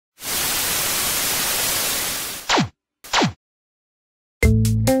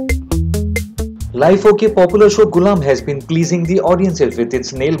Life OK popular show Ghulaam has been pleasing the audiences with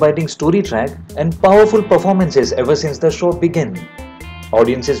its nail-biting story track and powerful performances ever since the show began.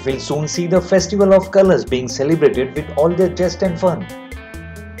 Audiences will soon see the Festival of Colors being celebrated with all their jest and fun.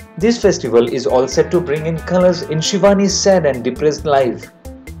 This festival is all set to bring in colors in Shivani's sad and depressed life.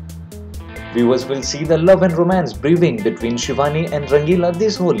 Viewers will see the love and romance brewing between Shivani and Rangeela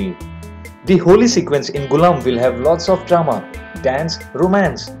this Holi. The Holi sequence in Ghulaam will have lots of drama, dance,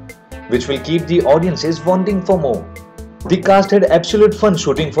 romance, which will keep the audiences wanting for more. The cast had absolute fun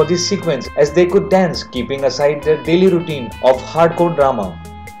shooting for this sequence as they could dance, keeping aside their daily routine of hardcore drama.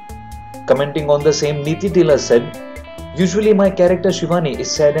 Commenting on the same, Neeti Taylor said, "Usually my character Shivani is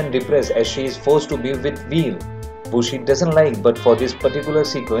sad and depressed as she is forced to be with Veer, who she doesn't like, but for this particular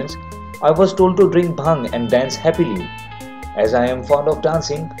sequence, I was told to drink bhang and dance happily. As I am fond of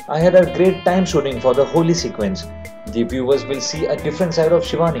dancing, I had a great time shooting for the Holi sequence. The viewers will see a different side of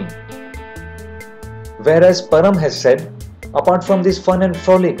Shivani." Whereas Param has said, apart from this fun and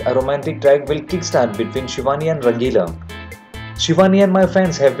frolic, a romantic track will kickstart between Shivani and Rangeela. Shivani and my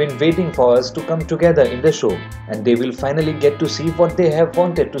fans have been waiting for us to come together in the show, and they will finally get to see what they have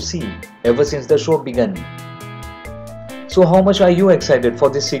wanted to see ever since the show began. So how much are you excited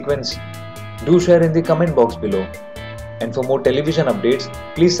for this sequence? Do share in the comment box below. And for more television updates,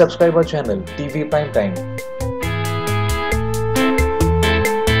 please subscribe our channel TV Prime Time.